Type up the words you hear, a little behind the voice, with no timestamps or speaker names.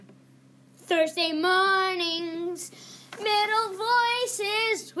Thursday mornings, Middle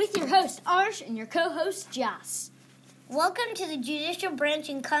Voices, with your host Arsh and your co-host Joss. Welcome to the Judicial Branch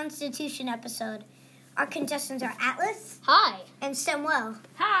and Constitution episode. Our contestants are Atlas. Hi. And Samuel.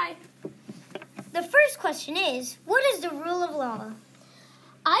 Hi. The first question is, what is the rule of law?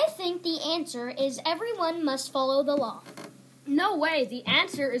 I think the answer is everyone must follow the law. No way. The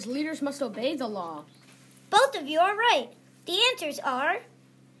answer is leaders must obey the law. Both of you are right. The answers are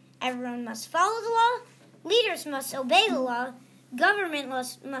everyone must follow the law, leaders must obey the law, government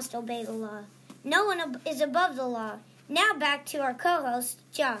must obey the law. No one is above the law. Now back to our co-host,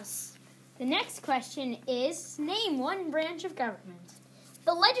 Joss. The next question is, name one branch of government.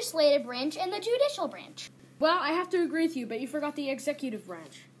 The legislative branch and the judicial branch. Well, I have to agree with you, but you forgot the executive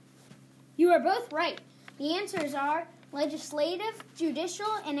branch. You are both right. The answers are legislative,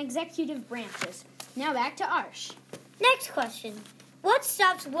 judicial, and executive branches. Now back to Arsh. Next question. What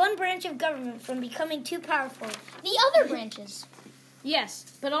stops one branch of government from becoming too powerful? The other branches.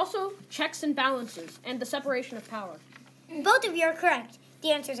 Yes, but also checks and balances and the separation of power. Both of you are correct.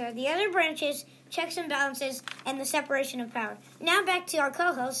 The answers are the other branches, checks and balances, and the separation of power. Now back to our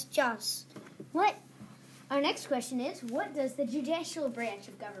co-host, Joss. Our next question is, what does the judicial branch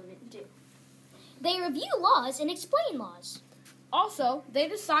of government do? They review laws and explain laws. Also, they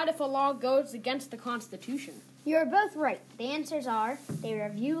decide if a law goes against the Constitution. You are both right. The answers are, they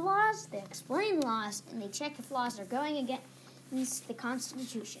review laws, they explain laws, and they check if laws are going against the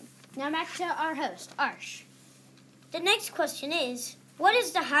Constitution. Now back to our host, Arsh. The next question is, what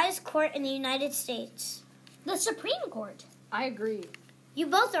is the highest court in the United States? The Supreme Court. I agree. You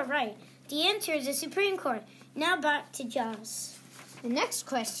both are right. The answer is the Supreme Court. Now back to Joss. The next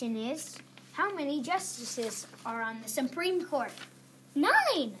question is, how many justices are on the Supreme Court? 9.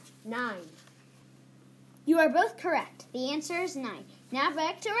 9. You are both correct. The answer is 9. Now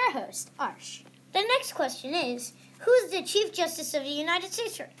back to our host, Arsh. The next question is, who is the Chief Justice of the United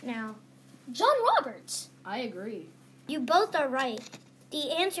States right now? John Roberts. I agree. You both are right.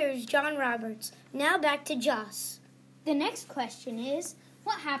 The answer is John Roberts. Now back to Joss. The next question is,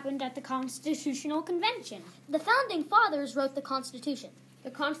 what happened at the Constitutional Convention? The Founding Fathers wrote the Constitution.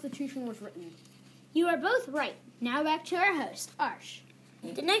 The Constitution was written. You are both right. Now back to our host, Arsh.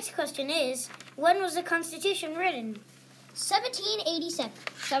 The next question is, when was the Constitution written? 1787.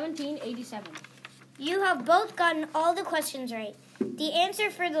 1787. You have both gotten all the questions right. The answer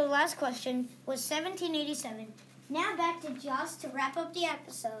for the last question was 1787. Now back to Joss to wrap up the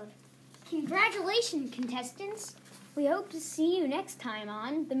episode. Congratulations, contestants. We hope to see you next time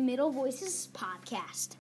on the Middle Voices podcast.